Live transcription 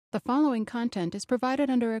The following content is provided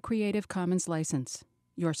under a Creative Commons license.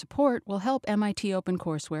 Your support will help MIT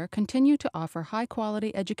OpenCourseware continue to offer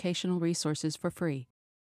high-quality educational resources for free.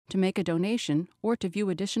 To make a donation or to view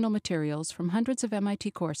additional materials from hundreds of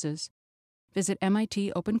MIT courses, visit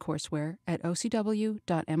MIT OpenCourseware at ocw.mit.edu.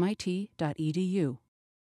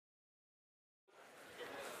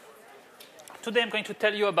 Today I'm going to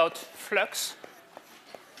tell you about flux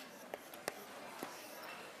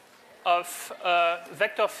of a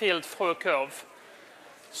vector field through a curve.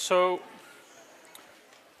 So,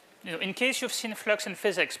 in case you've seen flux in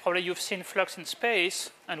physics, probably you've seen flux in space,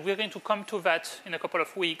 and we're going to come to that in a couple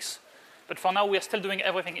of weeks. But for now, we're still doing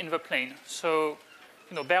everything in the plane. So,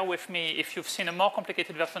 bear with me if you've seen a more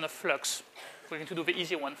complicated version of flux. We're going to do the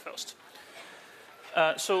easy one first.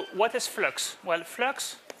 So, what is flux? Well,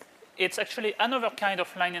 flux, it's actually another kind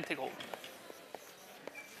of line integral.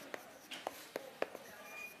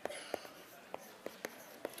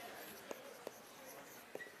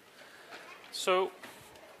 So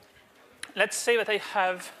let's say that I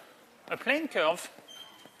have a plane curve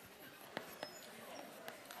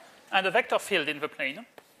and a vector field in the plane.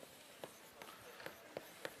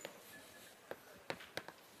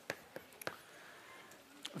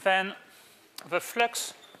 Then the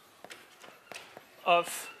flux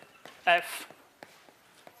of f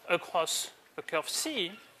across the curve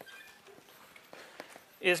C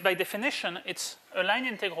is, by definition, it's a line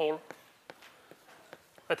integral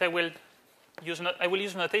that I will use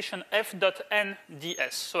notation f dot n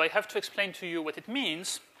ds. So I have to explain to you what it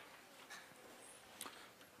means.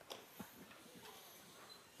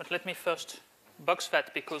 But let me first box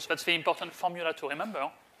that, because that's the important formula to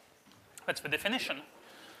remember. That's the definition.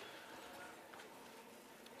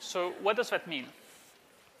 So what does that mean?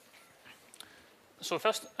 So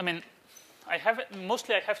first, I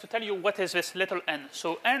have to tell you what is this little n.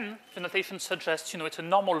 So n, the notation suggests, it's a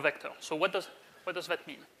normal vector. So what does that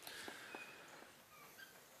mean?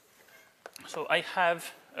 So I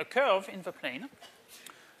have a curve in the plane,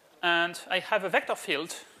 and I have a vector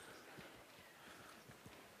field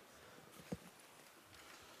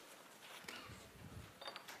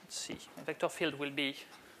let's see, the vector field will be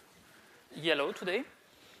yellow today.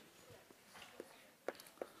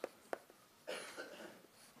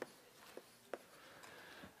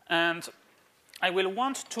 And I will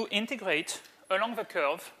want to integrate along the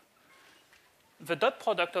curve the dot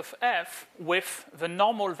product of f with the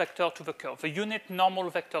normal vector to the curve, the unit normal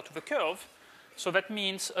vector to the curve. So that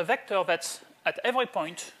means a vector that's at every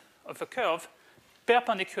point of the curve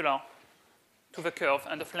perpendicular to the curve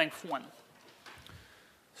and of length 1.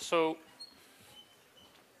 So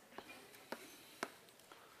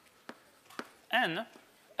n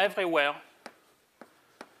everywhere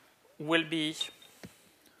will be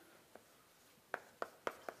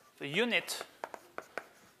the unit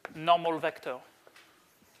normal vector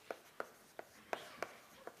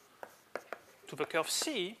to the curve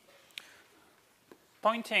C,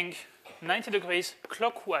 pointing 90 degrees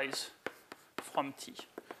clockwise from T.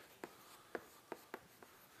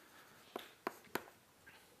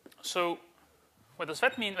 So what does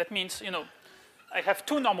that mean? That means, I have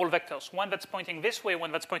two normal vectors, one that's pointing this way,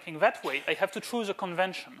 one that's pointing that way. I have to choose a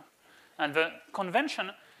convention. And the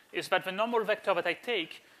convention is that the normal vector that I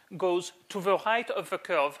take goes to the right of the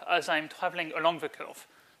curve as I'm traveling along the curve.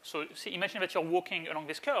 So see, imagine that you're walking along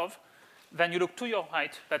this curve, then you look to your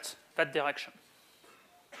right, that's that direction.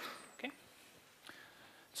 Okay?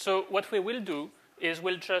 So what we will do is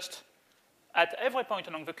we'll just, at every point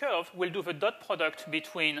along the curve, we'll do the dot product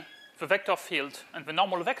between the vector field and the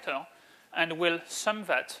normal vector, and we'll sum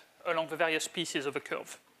that along the various pieces of the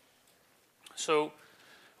curve. So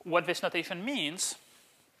what this notation means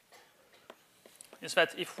is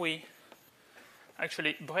that if we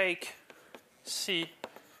actually break C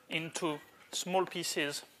into small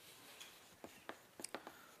pieces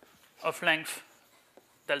of length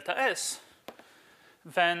delta S,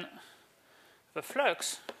 then the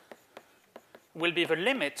flux will be the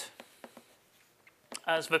limit,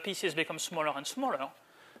 as the pieces become smaller and smaller,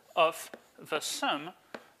 of the sum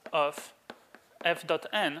of f dot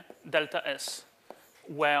n delta S,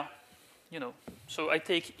 where, so I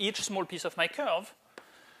take each small piece of my curve,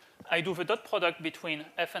 I do the dot product between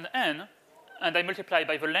f and n, and I multiply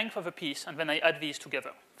by the length of a piece, and then I add these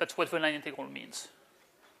together. That's what the line integral means.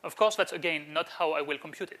 Of course, that's, again, not how I will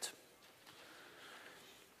compute it.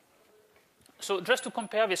 So just to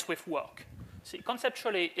compare this with work, see,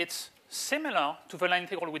 conceptually, it's similar to the line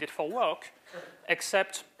integral we did for work,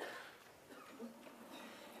 except,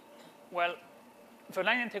 well, the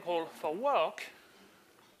line integral for work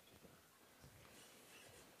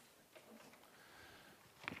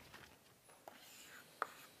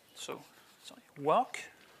So, sorry, work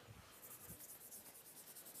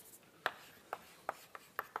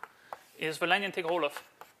is the line integral of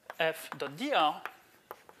f dot dr,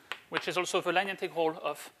 which is also the line integral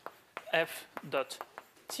of f dot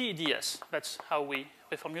t ds. That's how we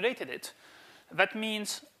reformulated it. That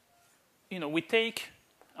means, we take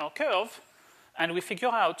our curve and we figure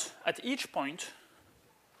out at each point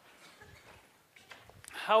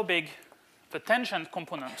how big the tangent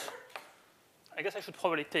component. I guess I should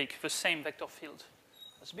probably take the same vector field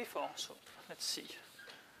as before. So let's see.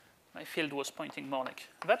 My field was pointing more like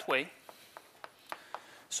that way.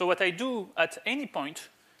 So what I do at any point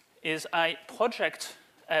is I project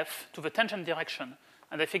f to the tangent direction,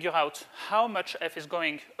 and I figure out how much f is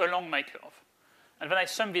going along my curve. And then I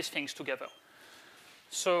sum these things together.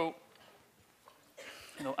 So,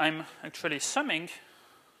 I'm actually summing.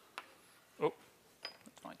 Oh,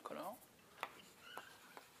 that's the right color.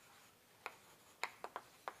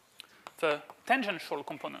 The tangential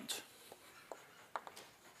component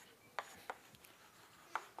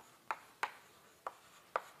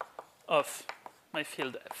of my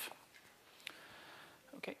field f.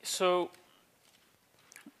 Okay, so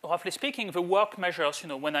roughly speaking, the work measures,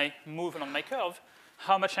 when I move along my curve,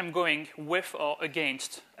 how much I'm going with or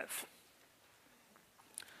against f.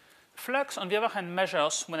 Flux, on the other hand,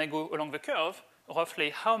 measures, when I go along the curve,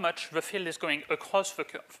 roughly how much the field is going across the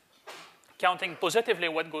curve, counting positively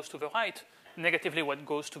what goes to the right, negatively what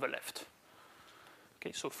goes to the left.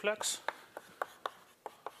 Okay, so flux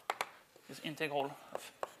is integral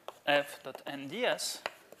of f dot n ds,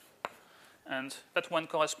 and that one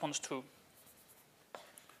corresponds to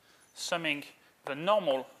summing the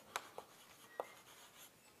normal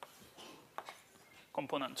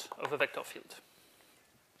component of a vector field.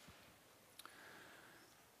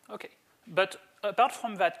 Okay, but apart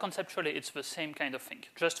from that, conceptually, it's the same kind of thing.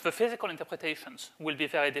 Just the physical interpretations will be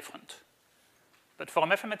very different. But for a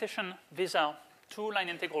mathematician, these are two line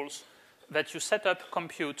integrals that you set up,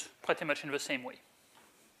 compute pretty much in the same way.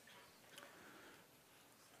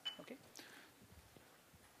 Okay.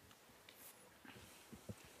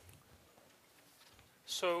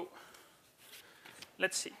 So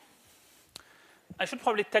let's see. I should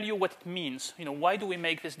probably tell you what it means. Why do we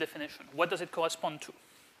make this definition? What does it correspond to?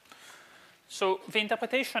 So the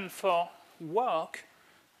interpretation for work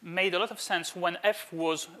made a lot of sense when f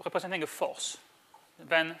was representing a force.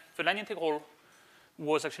 Then the line integral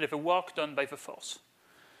was actually the work done by the force.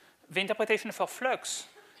 The interpretation for flux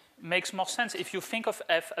makes more sense if you think of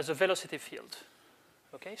f as a velocity field.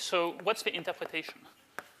 Okay, so what's the interpretation?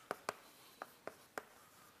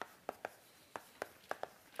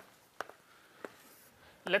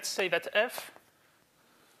 Let's say that f,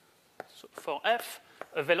 so for f,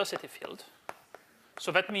 a velocity field.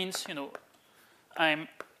 So that means, I'm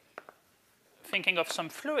thinking of some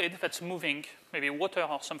fluid that's moving, maybe water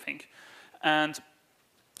or something, and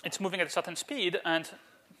it's moving at a certain speed, and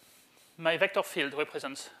my vector field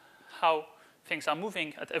represents how things are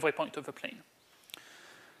moving at every point of the plane.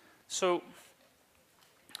 So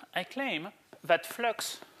I claim that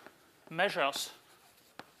flux measures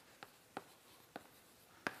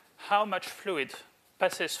how much fluid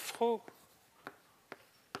passes through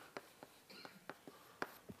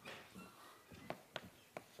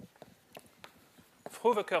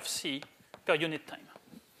the curve C per unit time.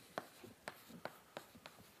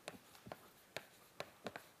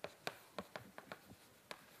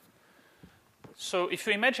 So if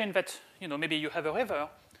you imagine that, maybe you have a river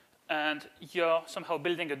and you're somehow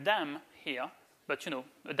building a dam here, but,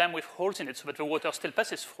 a dam with holes in it so that the water still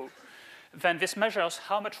passes through, then this measures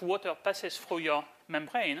how much water passes through your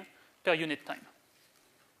membrane per unit time.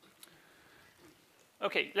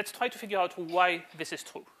 Okay, let's try to figure out why this is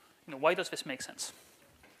true. Why does this make sense?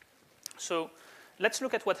 So let's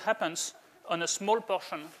look at what happens on a small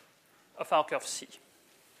portion of our curve C.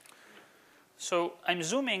 So I'm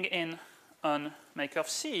zooming in on my curve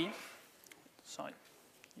C. Sorry,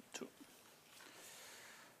 I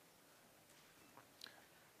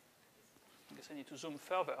guess I need to zoom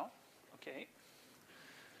further. Okay.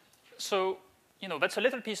 So, that's a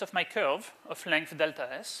little piece of my curve of length delta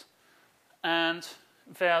S, and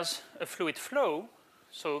there's a fluid flow.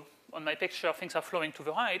 So on my picture, things are flowing to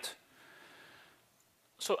the right.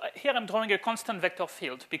 So here I'm drawing a constant vector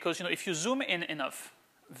field because, if you zoom in enough,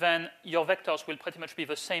 then your vectors will pretty much be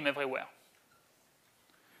the same everywhere.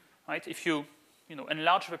 Right? If you,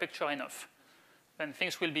 enlarge the picture enough, then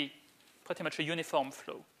things will be pretty much a uniform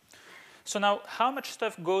flow. So now, how much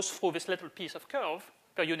stuff goes through this little piece of curve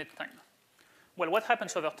per unit time? Well, what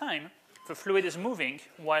happens over time? The fluid is moving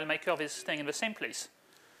while my curve is staying in the same place.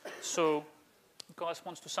 So it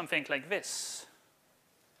corresponds to something like this.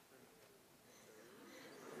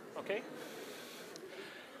 Okay?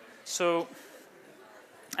 So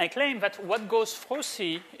I claim that what goes through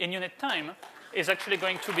C in unit time is actually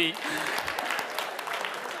going to be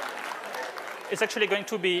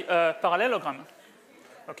a parallelogram.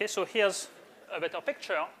 Okay, so here's a better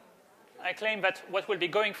picture. I claim that what will be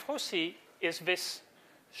going through C is this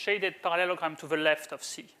shaded parallelogram to the left of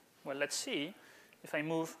C. Well, let's see if I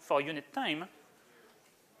move for unit time.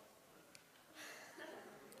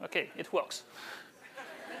 Okay, it works.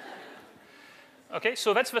 Okay,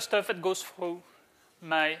 so that's the stuff that goes through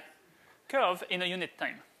my curve in a unit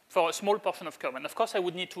time for a small portion of curve. And of course, I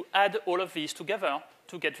would need to add all of these together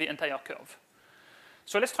to get the entire curve.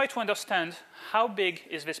 So let's try to understand how big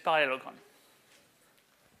is this parallelogram.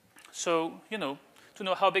 So, to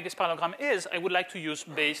know how big this parallelogram is, I would like to use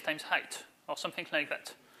base times height or something like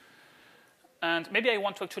that. And maybe I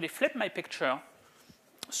want to actually flip my picture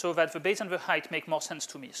so that the base and the height make more sense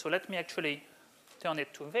to me. So let me actually turn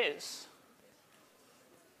it to this.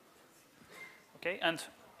 Okay, and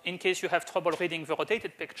in case you have trouble reading the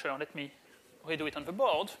rotated picture, let me redo it on the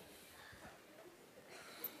board.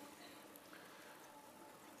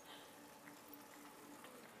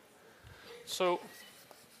 So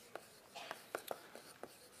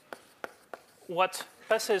what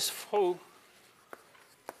passes through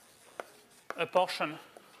a portion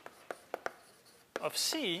of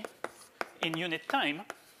C in unit time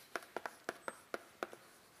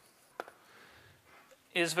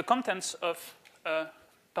is the contents of a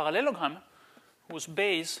parallelogram whose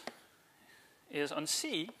base is on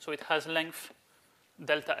C, so it has length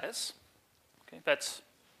delta S. Okay, that's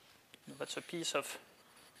a piece of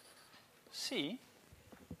C.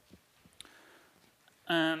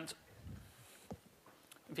 And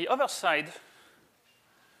the other side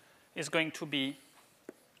is going to be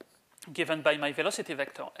given by my velocity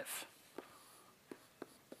vector F.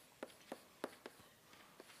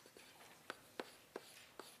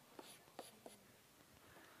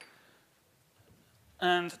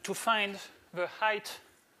 And to find the height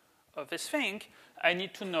of this thing, I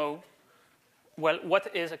need to know, well,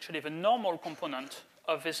 what is actually the normal component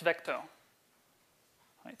of this vector.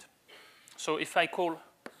 Right? So if I call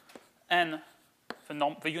n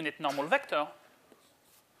the unit normal vector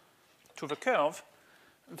to the curve,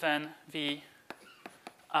 then the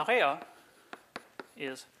area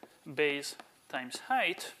is base times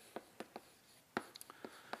height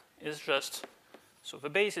is just, so the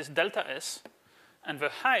base is delta S, and the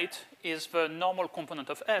height is the normal component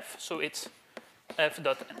of F, so it's F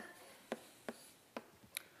dot n.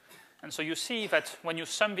 And so you see that when you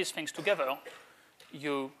sum these things together,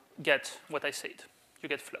 you get what I said. You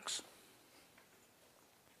get flux.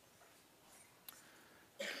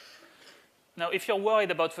 Now, if you're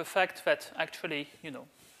worried about the fact that actually,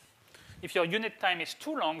 if your unit time is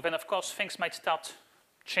too long, then of course things might start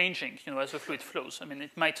changing, as the fluid flows. I mean,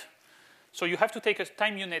 it might. So you have to take a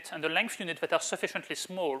time unit and a length unit that are sufficiently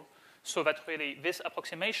small so that really this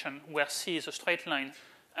approximation, where C is a straight line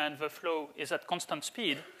and the flow is at constant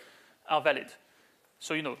speed, are valid.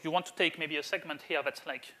 So, you want to take maybe a segment here that's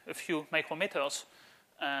like a few micrometers,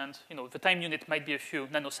 and, the time unit might be a few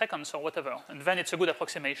nanoseconds or whatever, and then it's a good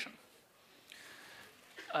approximation.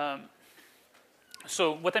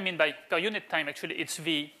 So what I mean by per unit time, actually, it's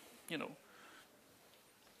the,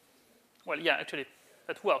 well, yeah, actually,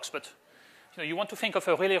 that works, but, you want to think of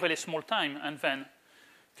a really, really small time, and then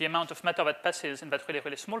the amount of matter that passes in that really,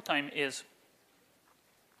 really small time is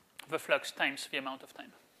the flux times the amount of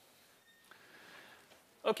time.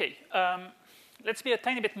 Okay, let's be a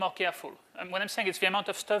tiny bit more careful. When I'm saying it's the amount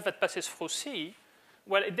of stuff that passes through C,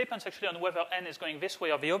 well, it depends actually on whether n is going this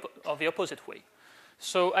way or the opposite way.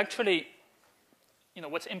 So actually,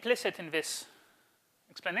 what's implicit in this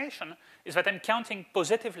explanation is that I'm counting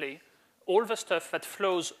positively all the stuff that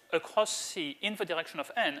flows across C in the direction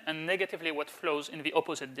of n, and negatively what flows in the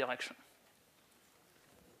opposite direction.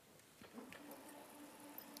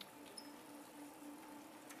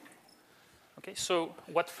 Okay, so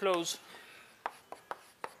what flows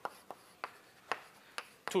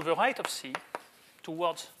to the right of C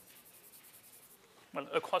towards, well,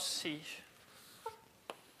 across C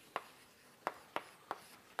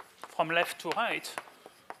from left to right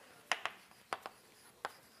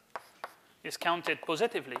is counted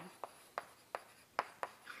positively,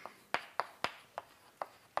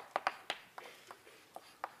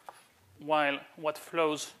 while what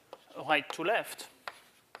flows right to left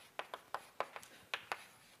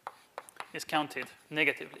is counted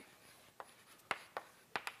negatively.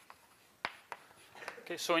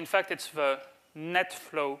 Okay, so in fact, it's the net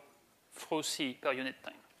flow through C per unit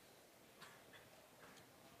time.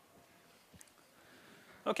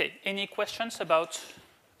 Okay, any questions about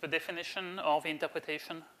the definition or the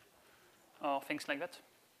interpretation or things like that?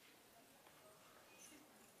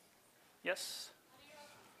 Yes?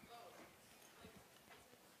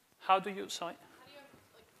 How do you, sorry? How do you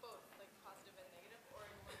have both, positive and negative, or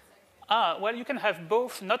in one segment? Well, you can have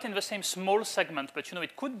both, not in the same small segment, but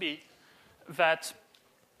it could be that,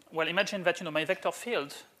 well, imagine that my vector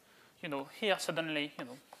field, here suddenly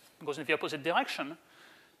goes in the opposite direction.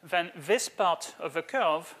 Then this part of the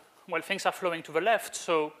curve, well, things are flowing to the left,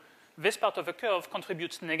 so this part of the curve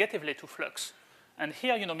contributes negatively to flux. And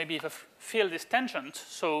here, maybe the field is tangent,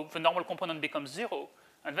 so the normal component becomes 0,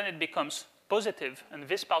 and then it becomes positive, and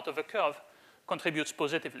this part of the curve contributes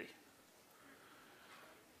positively.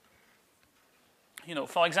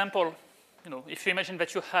 For example, if you imagine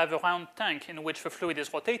that you have a round tank in which the fluid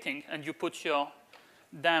is rotating, and you put your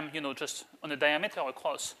dam, just on a diameter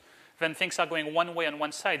across, then things are going one way on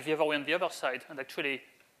one side, the other way on the other side, and actually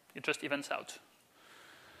it just evens out.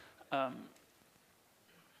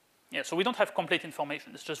 So we don't have complete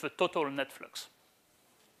information. It's just the total net flux.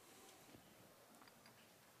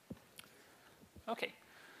 Okay.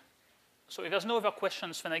 So if there's no other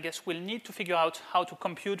questions, then I guess we'll need to figure out how to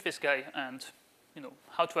compute this guy and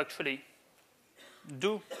how to actually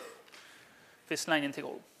do this line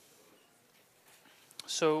integral.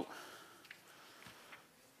 So,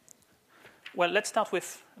 well, let's start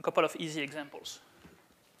with a couple of easy examples.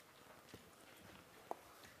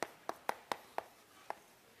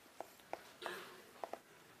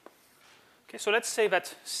 Okay, so let's say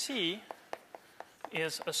that C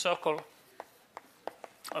is a circle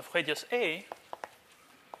of radius A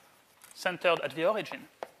centered at the origin,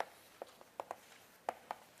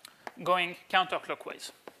 going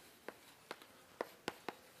counterclockwise.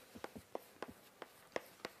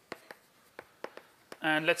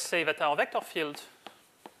 And let's say that our vector field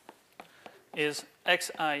is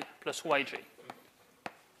xi plus yj.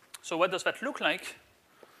 So what does that look like?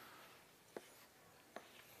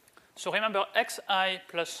 So remember, xi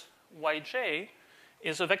plus yj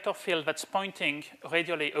is a vector field that's pointing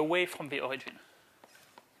radially away from the origin.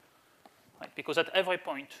 Right? Because at every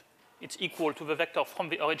point, it's equal to the vector from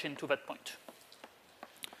the origin to that point.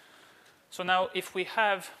 So now, if we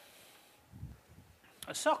have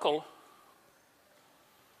a circle,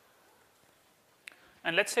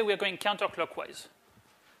 and let's say we're going counterclockwise.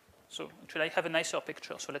 So actually, I have a nicer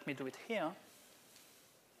picture, so let me do it here.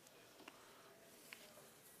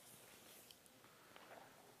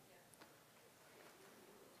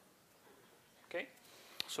 Okay,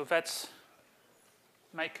 so that's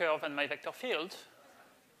my curve and my vector field.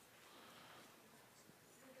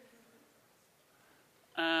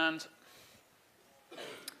 And,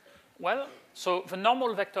 well, so the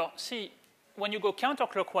normal vector, see, when you go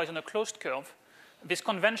counterclockwise on a closed curve, this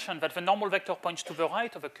convention that the normal vector points to the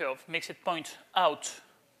right of a curve makes it point out.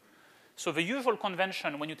 So the usual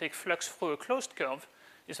convention when you take flux through a closed curve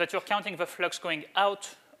is that you're counting the flux going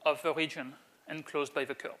out of the region enclosed by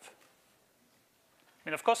the curve. I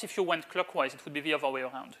mean, of course, if you went clockwise, it would be the other way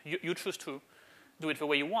around. You choose to do it the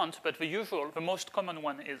way you want, but the most common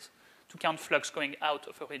one is to count flux going out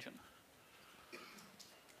of a region.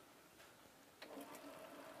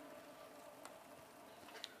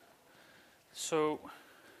 So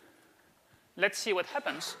let's see what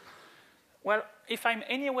happens. Well, if I'm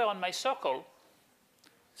anywhere on my circle,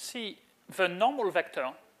 see, the normal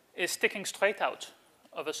vector is sticking straight out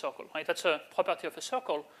of a circle, right? That's a property of a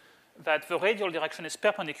circle, that the radial direction is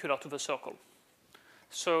perpendicular to the circle.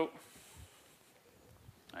 So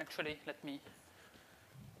actually, let me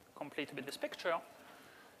complete a bit this picture.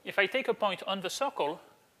 If I take a point on the circle,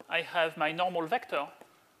 I have my normal vector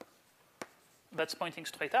that's pointing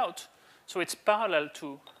straight out. So it's parallel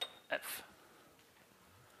to F.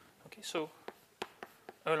 Okay, so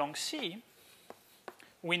along C,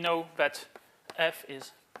 we know that F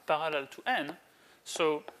is parallel to N.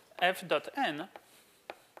 So F dot N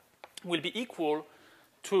will be equal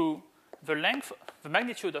to the length, the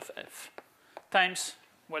magnitude of F, times,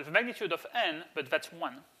 well, the magnitude of N, but that's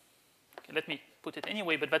 1. Okay, let me put it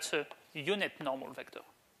anyway, but that's a unit normal vector.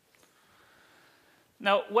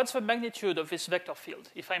 Now, what's the magnitude of this vector field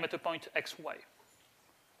if I'm at a point xy?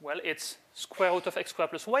 Well, it's square root of x squared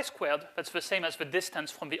plus y squared. That's the same as the distance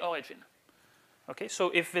from the origin. Okay, so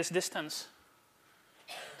if this distance,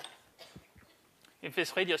 if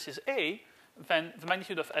this radius is a, then the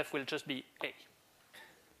magnitude of f will just be a.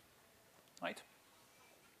 Right?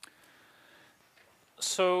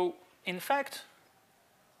 So, in fact,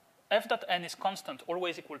 f dot n is constant,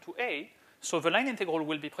 always equal to a, so the line integral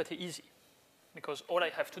will be pretty easy, because all I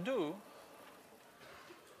have to do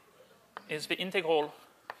is the integral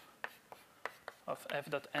of f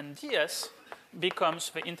dot n ds, becomes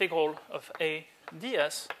the integral of a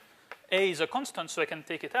ds. A is a constant, so I can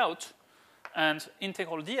take it out. And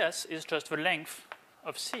integral ds is just the length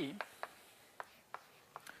of C,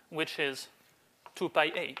 which is 2 pi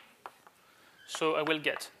a. So I will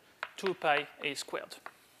get 2 pi a squared.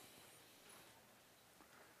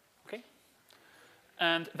 Okay?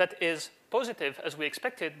 And that is positive, as we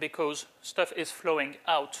expected, because stuff is flowing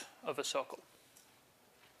out of a circle.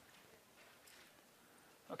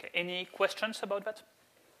 Okay, any questions about that?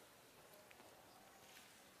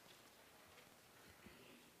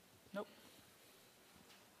 No?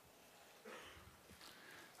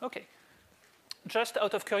 Okay. Just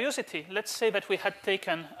out of curiosity, let's say that we had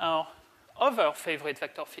taken our other favorite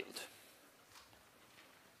vector field.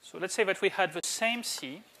 So let's say that we had the same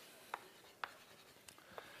C,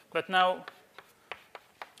 but now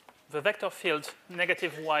the vector field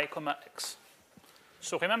negative y comma x.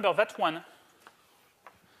 So remember that one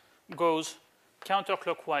goes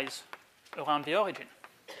counterclockwise around the origin.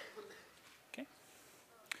 Okay?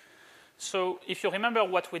 So if you remember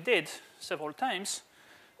what we did several times,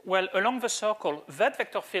 well, along the circle, that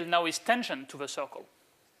vector field now is tangent to the circle.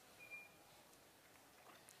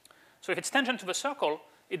 So if it's tangent to the circle,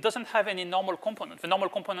 it doesn't have any normal component. The normal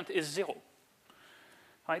component is 0.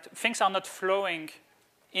 Right? Things are not flowing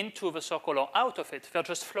into the circle or out of it. They're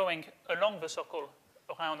just flowing along the circle,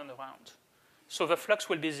 around and around. So the flux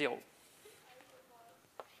will be 0.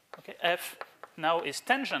 Okay, F now is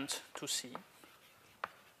tangent to C.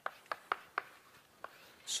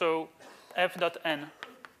 So F dot n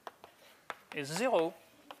is 0,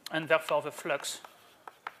 and therefore the flux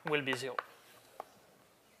will be 0.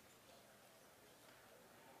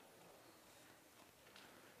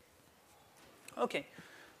 Okay,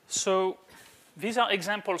 so these are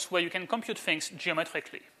examples where you can compute things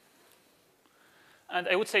geometrically. And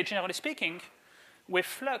I would say, generally speaking, with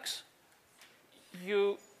flux,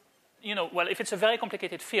 well, if it's a very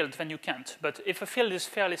complicated field, then you can't. But if a field is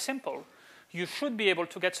fairly simple, you should be able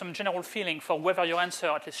to get some general feeling for whether your answer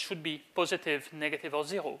at least should be positive, negative, or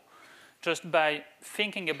 0, just by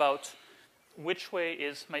thinking about which way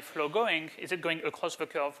is my flow going. Is it going across the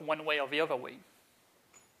curve one way or the other way?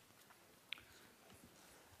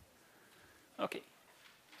 Okay.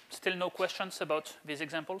 Still no questions about these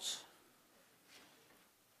examples?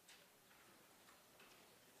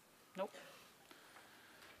 No?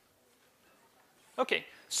 Okay,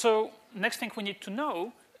 so next thing we need to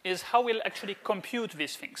know is how we'll actually compute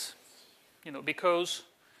these things. Because,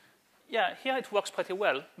 yeah, here it works pretty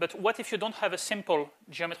well, but what if you don't have a simple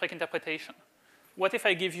geometric interpretation? What if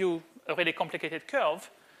I give you a really complicated curve,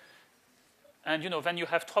 and then you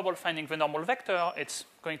have trouble finding the normal vector? It's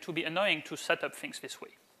going to be annoying to set up things this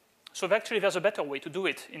way. So actually, there's a better way to do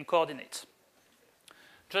it in coordinates.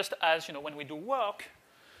 Just as when we do work,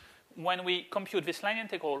 when we compute this line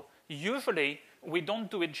integral, usually we don't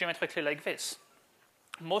do it geometrically like this.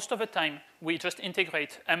 Most of the time, we just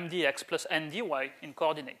integrate m dx plus n dy in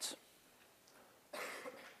coordinates.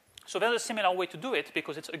 So there's a similar way to do it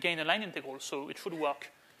because it's, again, a line integral, so it should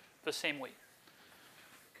work the same way.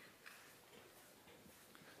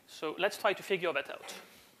 So let's try to figure that out.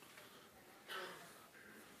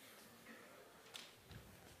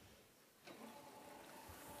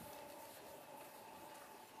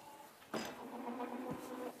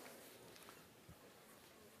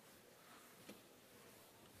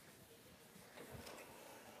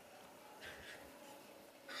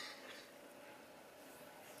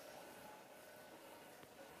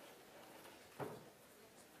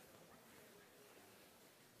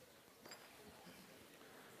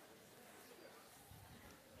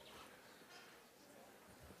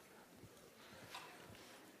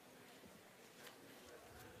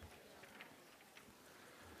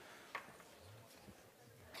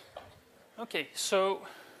 Okay, so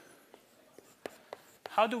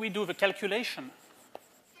how do we do the calculation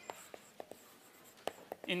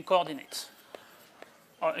in coordinates?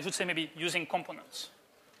 Or I should say maybe using components.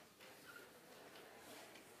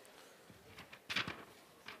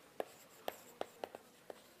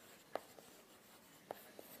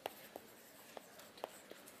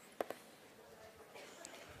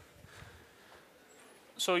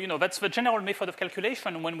 So, that's the general method of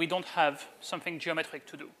calculation when we don't have something geometric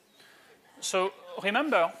to do. So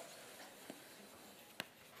remember,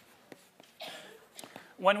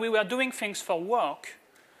 when we were doing things for work,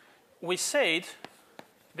 we said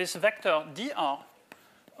this vector dr,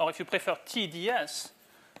 or if you prefer t ds,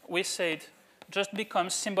 we said just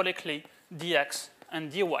becomes symbolically dx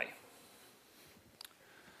and dy.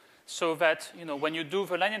 So that when you do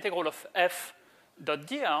the line integral of f dot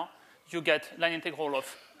dr, you get line integral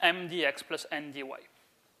of m dx plus n dy.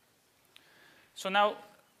 So now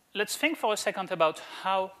let's think for a second about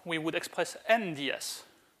how we would express n ds.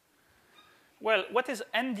 Well, what is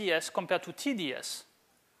n ds compared to t ds?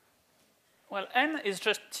 Well, n is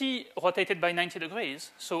just t rotated by 90 degrees,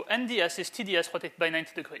 so n ds is t ds rotated by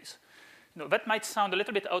 90 degrees. That might sound a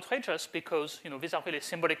little bit outrageous because these are really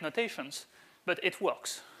symbolic notations, but it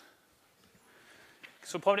works.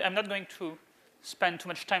 So probably I'm not going to spend too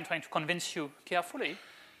much time trying to convince you carefully,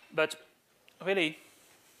 but really,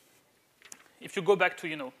 if you go back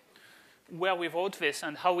to where we wrote this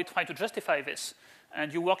and how we try to justify this,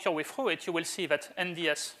 and you work your way through it, you will see that n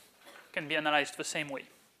ds can be analyzed the same way.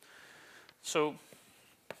 So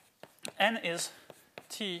n is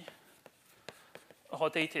t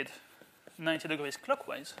rotated 90 degrees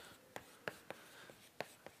clockwise.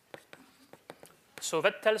 So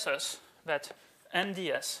that tells us that n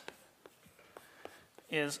ds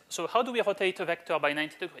is, so how do we rotate a vector by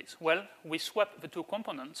 90 degrees? Well, we swap the two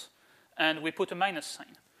components and we put a minus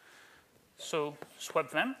sign. So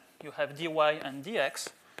swap them, you have dy and dx,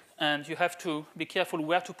 and you have to be careful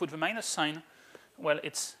where to put the minus sign. Well,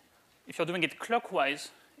 if you're doing it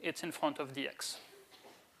clockwise, it's in front of dx.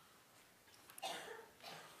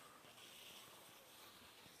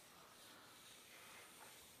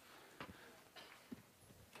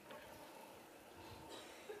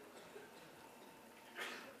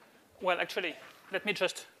 Well, actually, let me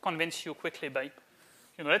just convince you quickly by,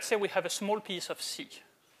 let's say we have a small piece of C.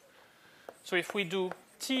 So if we do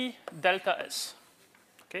T delta S,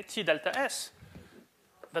 okay, T delta S,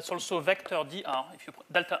 that's also vector dr, if you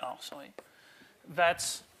put delta r, sorry.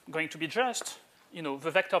 That's going to be just,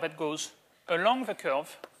 the vector that goes along the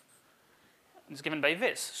curve. It's given by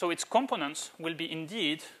this. So its components will be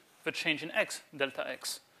indeed the change in x, delta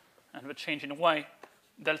x, and the change in y,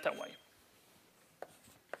 delta y.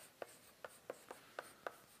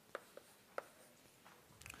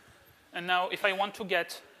 And now if I want to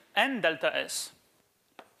get n delta s,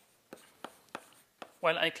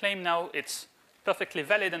 well, I claim now it's perfectly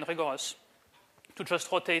valid and rigorous to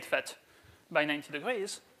just rotate that by 90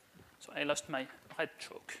 degrees. So I lost my red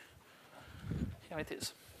chalk. Here it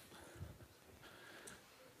is.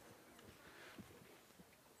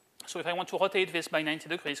 So if I want to rotate this by 90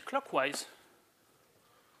 degrees clockwise,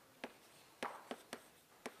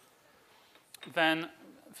 then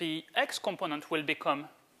the x component will become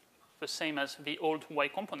the same as the old y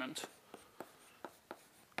component.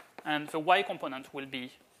 And the y component will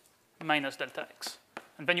be minus delta x.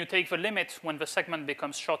 And then you take the limit when the segment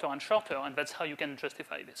becomes shorter and shorter, and that's how you can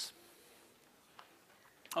justify this.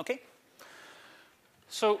 Okay?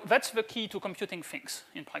 So that's the key to computing things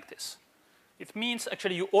in practice. It means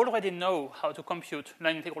actually you already know how to compute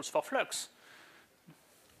line integrals for flux.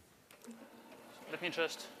 Let me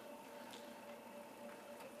just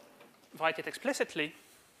write it explicitly.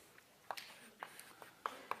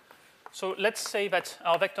 So let's say that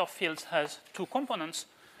our vector field has two components.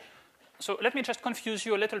 So let me just confuse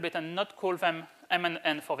you a little bit and not call them m and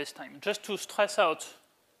n for this time, just to stress out,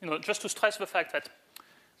 just to stress the fact that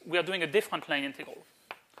we are doing a different line integral.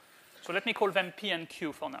 So let me call them p and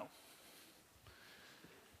q for now.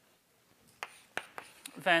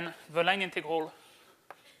 Then the line integral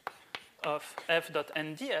of f dot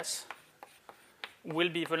n ds will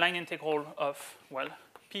be the line integral of, well,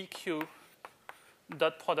 pq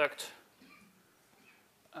dot product,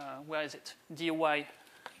 where is it? dy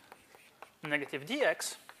negative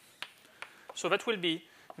dx. So that will be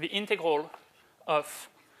the integral of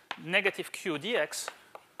negative q dx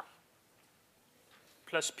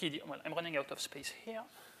plus p d. Well, I'm running out of space here.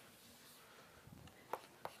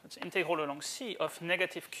 It's integral along C of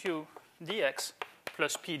negative q dx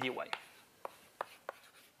plus p dy.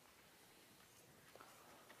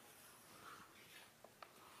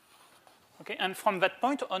 Okay, and from that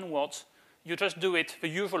point onwards, you just do it the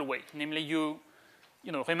usual way. Namely,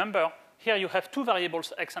 remember, here you have two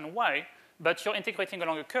variables, x and y, but you're integrating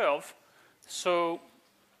along a curve. So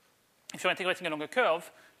if you're integrating along a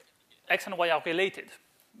curve, x and y are related.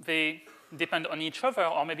 They depend on each other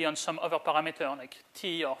or maybe on some other parameter like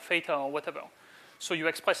t or theta or whatever. So you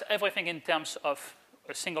express everything in terms of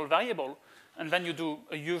a single variable, and then you do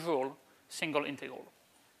a usual single integral.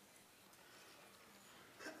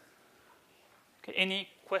 Okay, any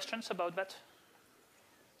questions about that?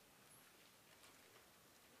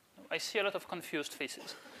 I see a lot of confused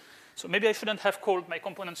faces. So maybe I shouldn't have called my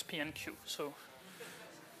components p and q. So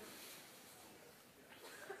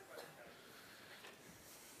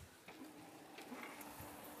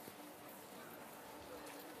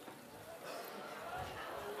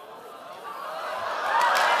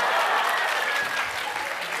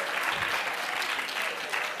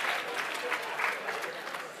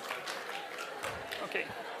Okay.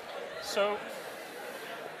 So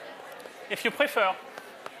if you prefer,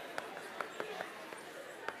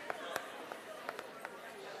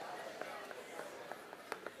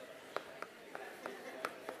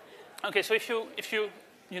 okay, so if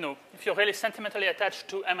you're really sentimentally attached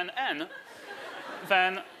to m and n,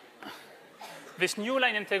 then this new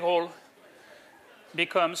line integral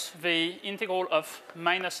becomes the integral of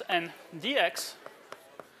minus n dx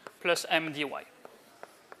plus m dy.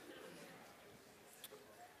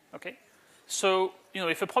 Okay? So,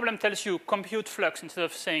 if a problem tells you compute flux instead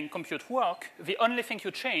of saying compute work, the only thing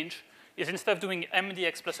you change is instead of doing m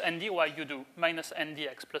dx plus n dy, you do minus n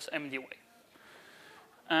dx plus m dy.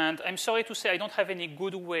 And I'm sorry to say I don't have any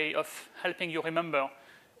good way of helping you remember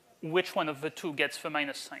which one of the two gets the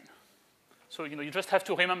minus sign. So, you just have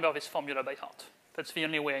to remember this formula by heart. That's the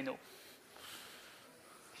only way I know.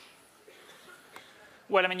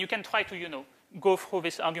 Well, I mean, you can try to, go through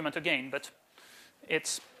this argument again, but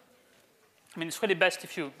it's really best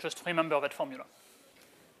if you just remember that formula.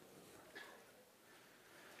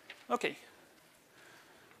 Okay.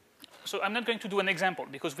 So I'm not going to do an example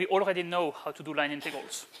because we already know how to do line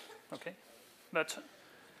integrals. Okay? But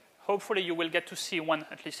hopefully you will get to see one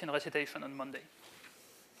at least in recitation on Monday.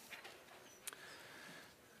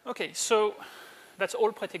 Okay, so that's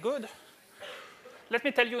all pretty good. Let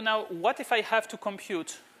me tell you now, what if I have to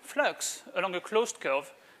compute flux along a closed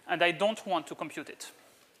curve and I don't want to compute it?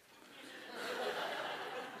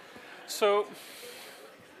 So,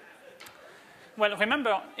 well,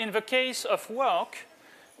 remember, in the case of work,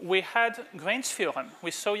 we had Green's theorem.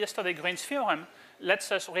 We saw yesterday Green's theorem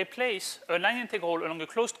lets us replace a line integral along a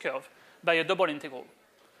closed curve by a double integral.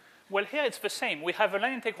 Well, here it's the same. We have a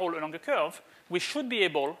line integral along a curve. We should be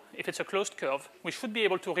able, if it's a closed curve, we should be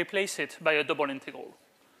able to replace it by a double integral.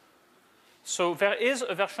 So there is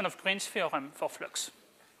a version of Green's theorem for flux.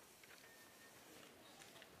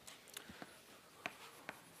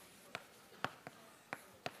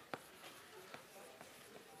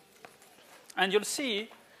 And you'll see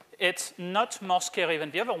it's not more scary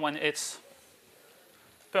than the other one. It's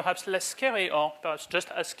perhaps less scary, or perhaps just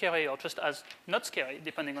as scary, or just as not scary,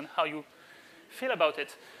 depending on how you feel about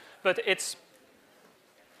it. But it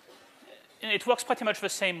works pretty much the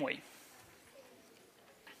same way.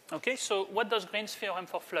 Okay, so what does Green's theorem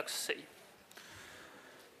for flux say?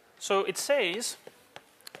 So it says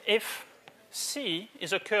if C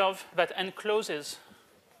is a curve that encloses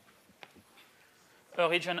a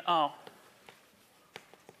region R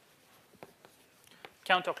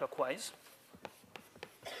counterclockwise,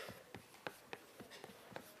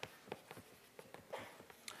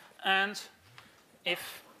 and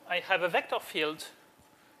if I have a vector field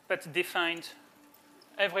that's defined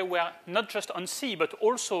everywhere, not just on C, but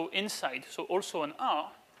also inside, so also on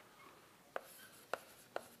R,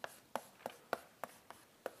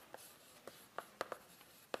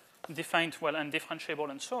 defined well and differentiable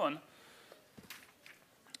and so on,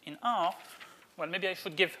 in R, well, maybe I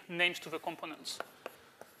should give names to the components.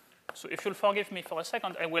 So if you'll forgive me for a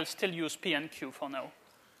second, I will still use P and Q for now.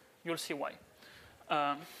 You'll see why.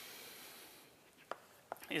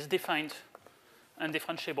 Is defined and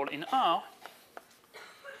differentiable in R,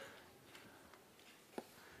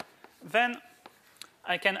 then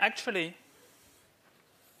I can actually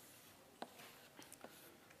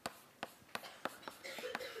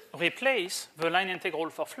replace the line integral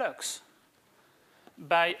for flux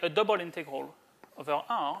by a double integral over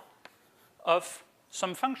R of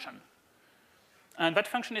some function. And that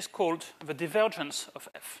function is called the divergence of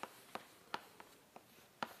f,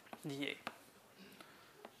 dA.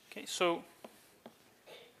 Okay, so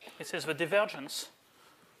this is the divergence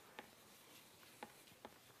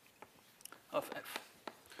of f.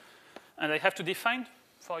 And I have to define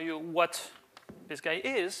for you what this guy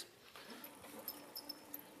is.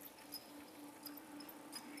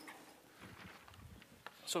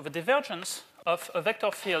 So the divergence of a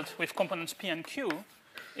vector field with components P and Q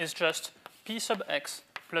is just P sub x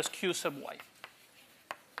plus Q sub y.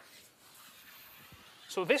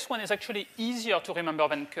 So this one is actually easier to remember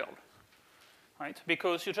than curl, right?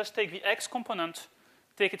 Because you just take the x component,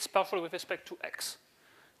 take its partial with respect to x.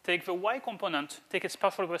 Take the y component, take its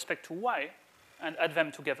partial with respect to y, and add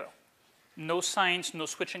them together. No signs, no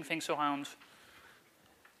switching things around.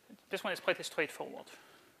 This one is pretty straightforward.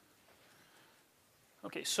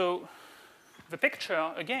 Okay, so the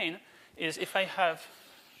picture, again, is if I have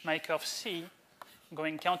my curve C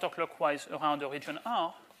going counterclockwise around a region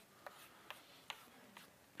R,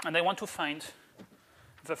 and I want to find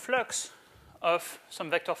the flux of some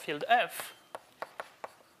vector field F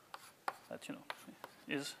that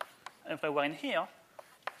is everywhere in here,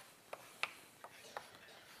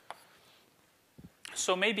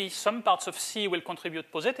 So maybe some parts of C will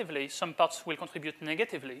contribute positively, some parts will contribute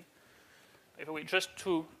negatively. Anyway, just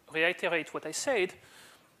to reiterate what I said,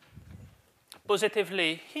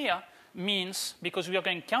 positively here means, because we are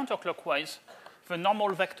going counterclockwise, the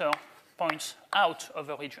normal vector points out of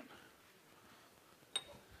the region.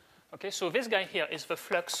 Okay, so this guy here is the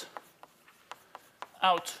flux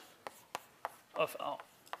out of R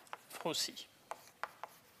through C.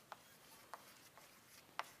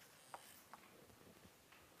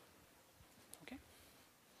 Okay.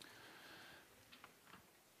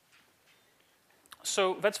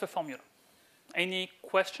 So that's the formula. Any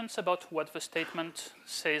questions about what the statement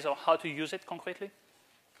says or how to use it concretely?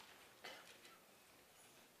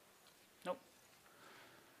 No?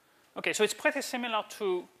 Okay, so it's pretty similar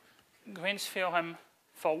to Green's theorem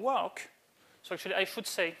for work. So actually I should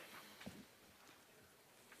say,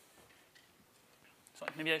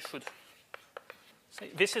 sorry, maybe I should say,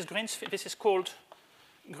 this is called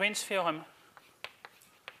Green's theorem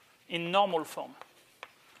in normal form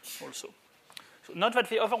also. So not that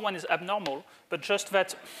the other one is abnormal, but just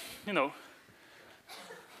that, you know,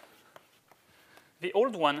 the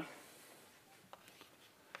old one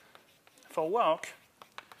for work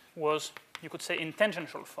was, you could say, in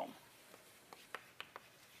tangential form.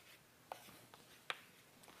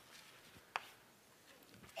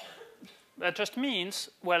 That just means,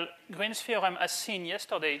 well, Green's theorem, as seen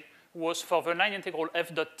yesterday, was for the line integral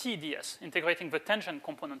f dot t ds, integrating the tangent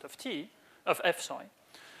component of f, sorry.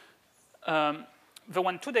 The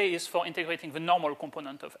one today is for integrating the normal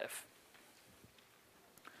component of f.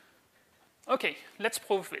 Okay, let's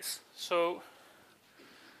prove this. So,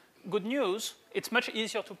 good news, it's much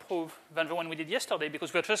easier to prove than the one we did yesterday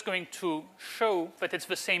because we're just going to show that it's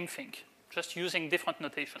the same thing, just using different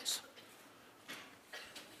notations.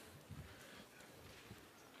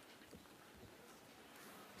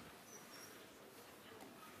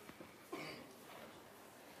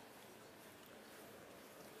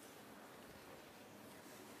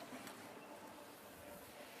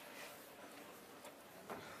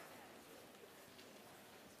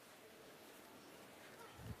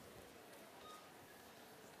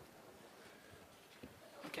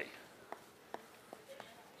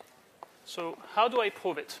 So how do I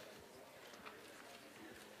prove it?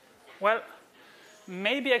 Well,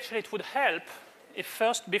 maybe actually it would help if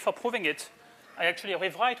first, before proving it, I actually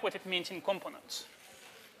rewrite what it means in components.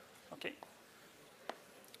 Okay.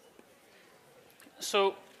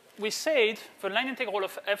 So we said the line integral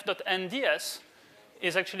of f dot n ds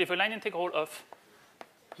is actually the line integral of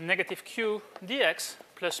negative q dx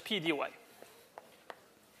plus p dy.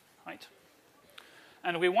 Right?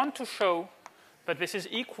 And we want to show that this is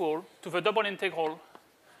equal to the double integral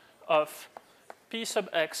of p sub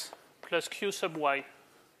x plus q sub y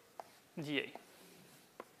dA.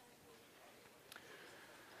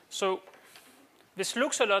 So this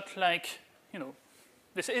looks a lot like, you know,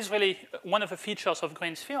 this is really one of the features of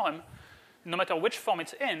Green's theorem. No matter which form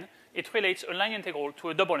it's in, it relates a line integral to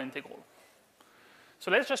a double integral. So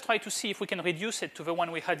let's just try to see if we can reduce it to the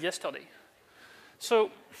one we had yesterday. So,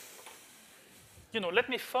 you know, let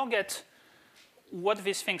me forget what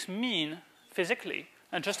these things mean physically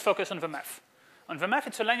and just focus on the math. On the math,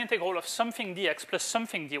 it's a line integral of something dx plus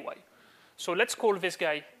something dy. So let's call this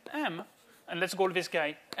guy m, and let's call this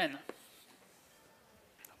guy n.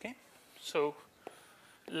 Okay? So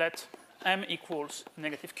let m equals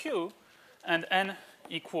negative q, and n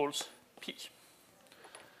equals p.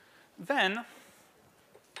 Then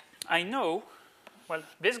I know, well,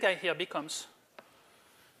 this guy here becomes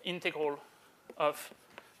integral of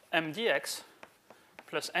m dx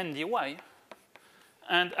plus n dy.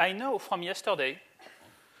 And I know from yesterday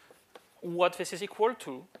what this is equal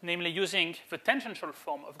to, namely using the tangential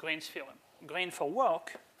form of Green's theorem. Green for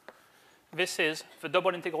work, this is the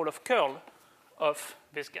double integral of curl of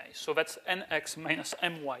this guy. So that's nx minus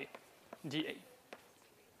my dA.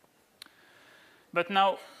 But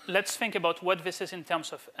now let's think about what this is in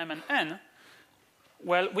terms of m and n.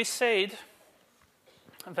 Well, we said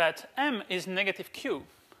that m is negative q.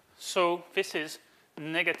 So this is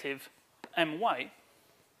negative my.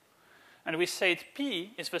 And we said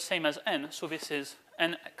p is the same as n, so this is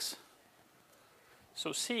nx.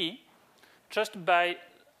 So see, just by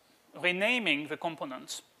renaming the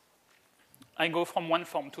components, I go from one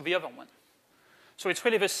form to the other one. So it's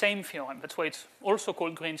really the same theorem. That's why it's also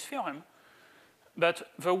called Green's theorem.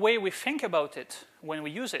 But the way we think about it when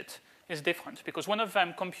we use it is different, because one of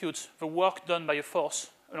them computes the work done by a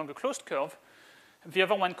force along a closed curve. The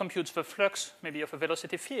other one computes the flux, maybe of a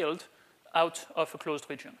velocity field, out of a closed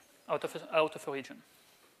region, out of a region.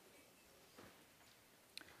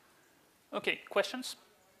 Okay, questions?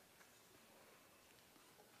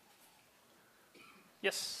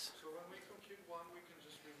 Yes? So when we compute one, we can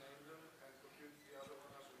just rename them and compute the other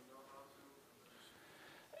one as we know how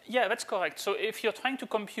to? Yeah, that's correct. So if you're trying to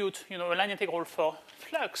compute, a line integral for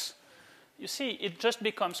flux, you see it just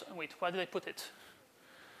becomes, wait, where did I put it?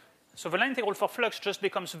 So the line integral for flux just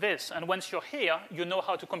becomes this, and once you're here, you know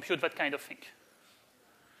how to compute that kind of thing.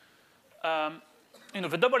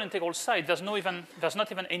 The double integral side, there's not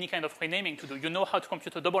even any kind of renaming to do. You know how to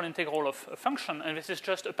compute a double integral of a function, and this is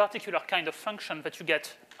just a particular kind of function that you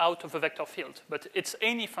get out of a vector field. But it's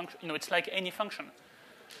any function, it's like any function.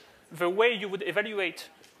 The way you would evaluate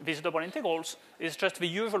these double integrals is just the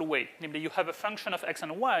usual way. Namely, you have a function of x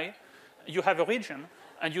and y, you have a region,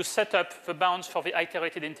 and you set up the bounds for the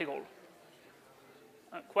iterated integral.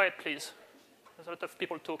 Quiet, please. There's a lot of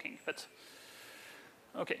people talking, but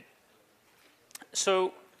OK.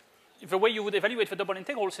 So the way you would evaluate the double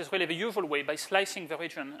integrals is really the usual way, by slicing the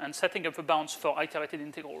region and setting up the bounds for iterated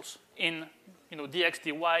integrals in dx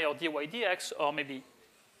dy or dy dx, or maybe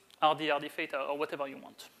rd rd theta, or whatever you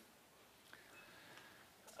want.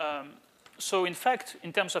 So in fact,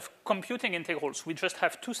 in terms of computing integrals, we just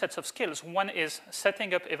have two sets of skills. One is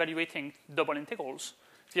setting up evaluating double integrals.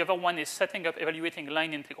 The other one is setting up evaluating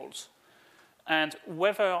line integrals. And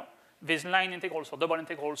whether these line integrals or double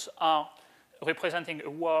integrals are representing a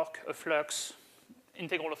work, a flux,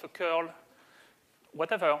 integral of a curl,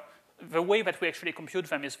 whatever, the way that we actually compute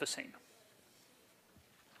them is the same.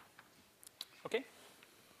 OK?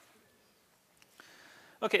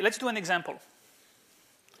 OK, let's do an example.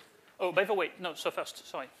 Oh, by the way, no, so first,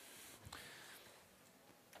 sorry.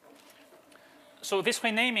 So this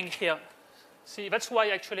renaming here, see, that's why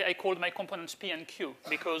actually I called my components P and Q,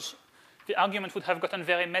 because the argument would have gotten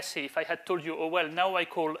very messy if I had told you, oh, well, now I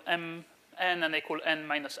call M n and I call n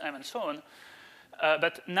minus m and so on.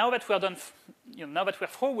 But now that we're done, now that we're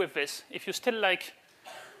through with this, if you still like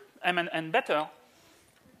m and n better,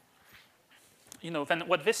 then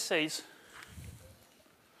what this says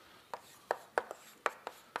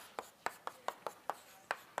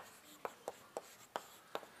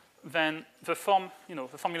then the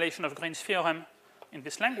formulation of Green's theorem in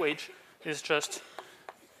this language is just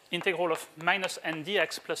integral of minus n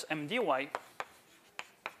dx plus m dy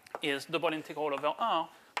is double integral over R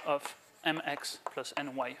of mx plus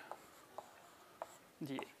ny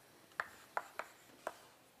dA.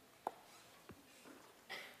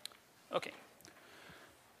 OK.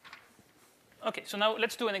 OK, so now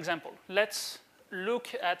let's do an example. Let's look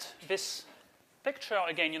at this picture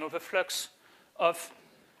again, the flux of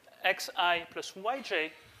xi plus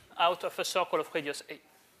yj out of a circle of radius a.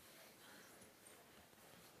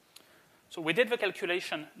 So we did the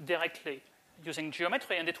calculation directly using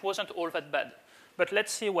geometry, and it wasn't all that bad. But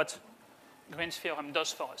let's see what Green's theorem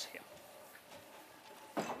does for us here.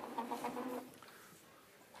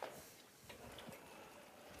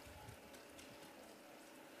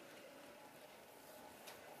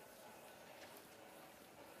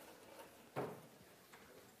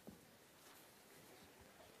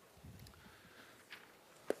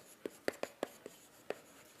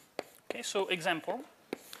 Okay, so example.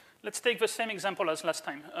 Let's take the same example as last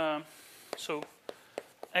time. So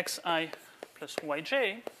xi plus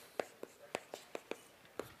yj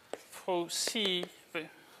through C, the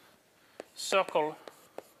circle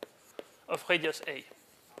of radius a,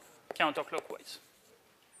 counterclockwise.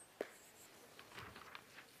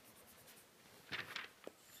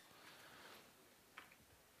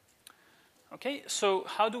 Okay, so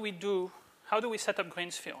how do we set up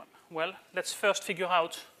Green's theorem? Well, let's first figure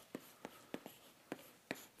out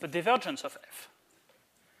the divergence of f.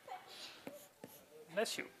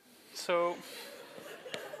 Bless you. So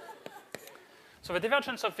the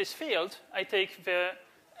divergence of this field, I take the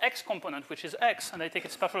x component, which is x, and I take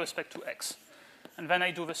its partial respect to x. And then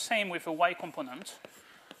I do the same with the y component,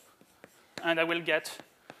 and I will get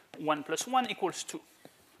 1 plus 1 equals 2.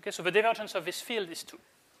 Okay, so the divergence of this field is 2.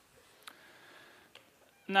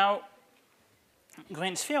 Now,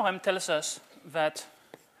 Green's theorem tells us that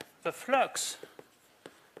the flux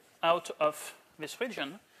out of this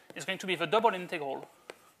region is going to be the double integral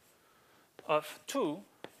of 2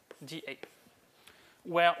 dA.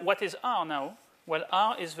 Where what is R now? Well,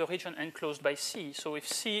 R is the region enclosed by C. So if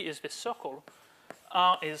C is this circle,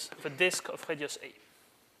 R is the disk of radius A.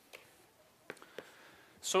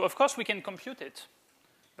 So of course we can compute it,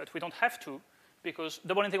 but we don't have to, because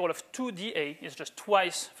double integral of 2 dA is just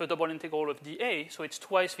twice the double integral of dA, so it's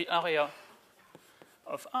twice the area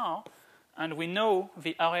of R, and we know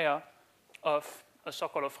the area of a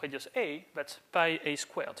circle of radius A, that's pi a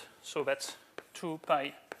squared. So that's 2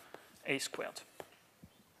 pi a squared.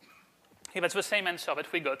 Okay, that's the same answer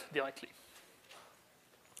that we got directly,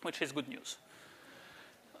 which is good news.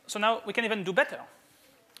 So now we can even do better.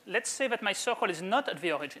 Let's say that my circle is not at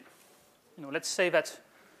the origin. Let's say that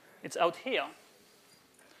it's out here.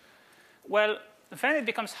 Well, then it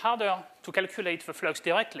becomes harder to calculate the flux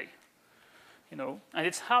directly. And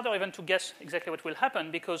it's harder even to guess exactly what will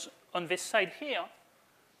happen, because on this side here,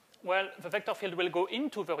 well, the vector field will go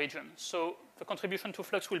into the region. So the contribution to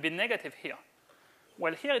flux will be negative here.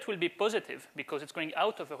 Well, here it will be positive because it's going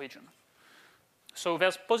out of the region. So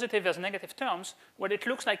there's positive, there's negative terms. Well, it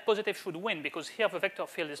looks like positive should win because here the vector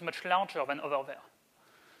field is much larger than over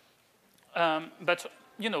there. But,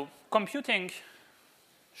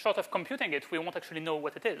 short of computing it, we won't actually know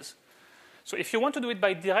what it is. So if you want to do it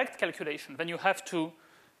by direct calculation, then you have to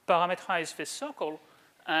parameterize this circle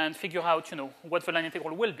and figure out, what the line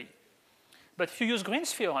integral will be. But if you use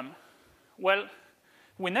Green's theorem, well,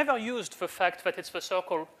 we never used the fact that it's the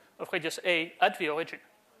circle of radius a at the origin.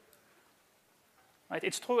 Right?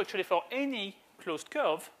 It's true, actually, for any closed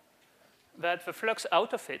curve that the flux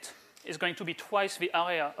out of it is going to be twice the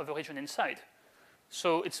area of the region inside.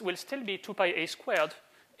 So it will still be 2 pi a squared,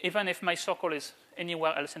 even if my circle is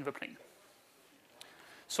anywhere else in the plane.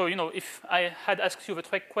 So, if I had asked you the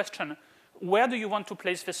trick question, where do you want to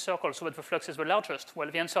place this circle so that the flux is the largest? Well,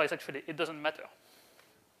 the answer is actually, it doesn't matter.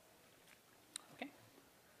 Okay.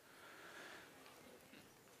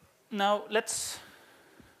 Now, let's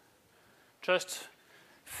just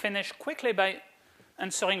finish quickly by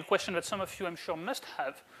answering a question that some of you, I'm sure, must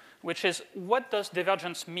have, which is, what does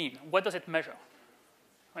divergence mean? What does it measure?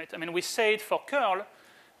 Right? I mean, we say it for curl.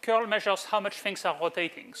 Curl measures how much things are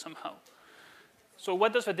rotating somehow. So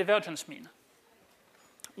what does the divergence mean?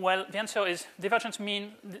 Well, the answer is divergence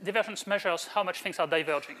measures how much things are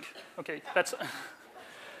diverging. Okay, that's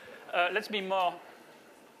let's be more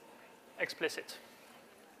explicit.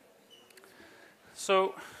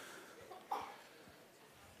 So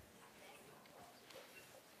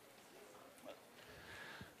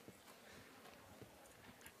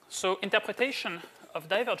interpretation of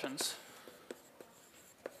divergence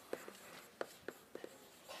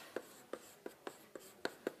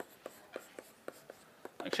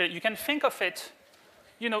actually, you can think of it,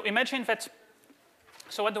 imagine that.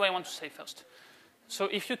 So what do I want to say first? So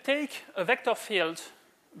if you take a vector field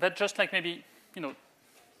that just like maybe,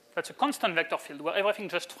 that's a constant vector field where everything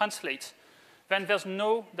just translates, then there's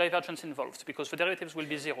no divergence involved because the derivatives will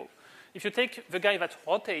be 0. If you take the guy that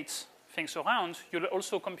rotates things around, you'll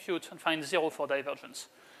also compute and find 0 for divergence.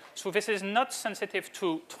 So this is not sensitive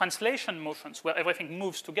to translation motions where everything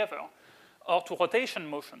moves together or to rotation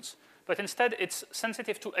motions, but instead it's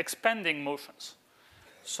sensitive to expanding motions.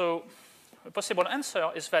 So a possible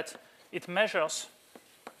answer is that it measures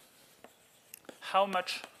how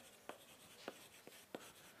much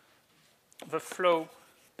the flow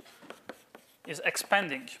is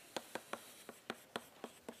expanding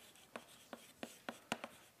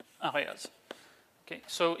areas. Okay,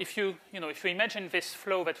 so if you imagine this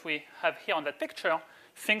flow that we have here on that picture,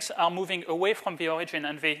 things are moving away from the origin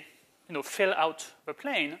and they fill out the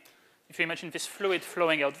plane. If you imagine this fluid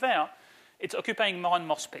flowing out there, it's occupying more and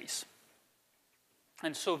more space.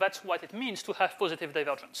 And so that's what it means to have positive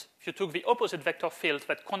divergence. If you took the opposite vector field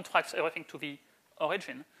that contracts everything to the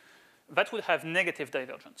origin, that would have negative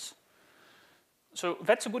divergence. So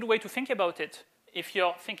that's a good way to think about it if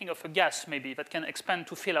you're thinking of a gas, maybe, that can expand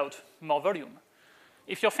to fill out more volume.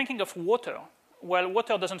 If you're thinking of water, well,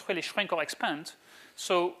 water doesn't really shrink or expand.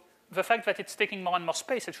 So the fact that it's taking more and more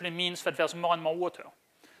space actually means that there's more and more water.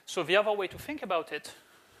 So the other way to think about it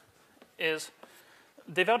is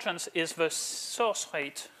divergence is the source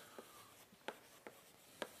rate.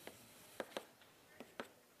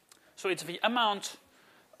 So it's the amount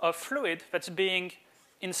of fluid that's being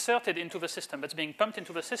inserted into the system, that's being pumped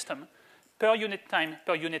into the system per unit time,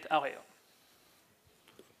 per unit area.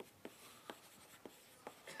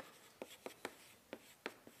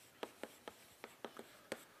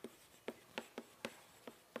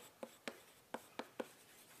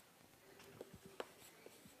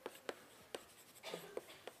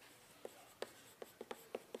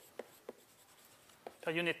 Per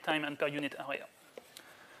unit time and per unit area.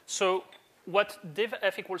 So what div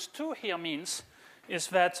f equals 2 here means is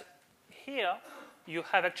that here you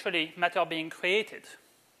have actually matter being created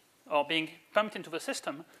or being pumped into the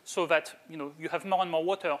system so that you have more and more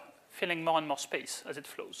water filling more and more space as it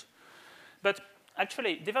flows. But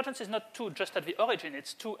actually, divergence is not 2 just at the origin,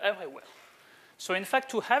 it's 2 everywhere. So in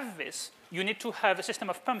fact, to have this, you need to have a system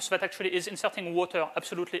of pumps that actually is inserting water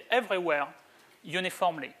absolutely everywhere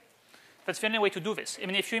uniformly. That's the only way to do this. I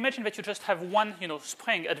mean, if you imagine that you just have one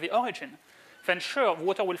spring at the origin, then sure,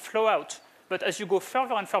 water will flow out, But as you go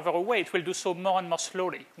further and further away, it will do so more and more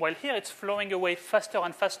slowly. While here, it's flowing away faster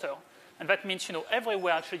and faster. And that means,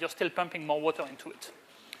 everywhere, actually, you're still pumping more water into it.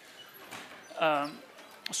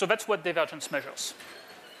 So that's what divergence measures.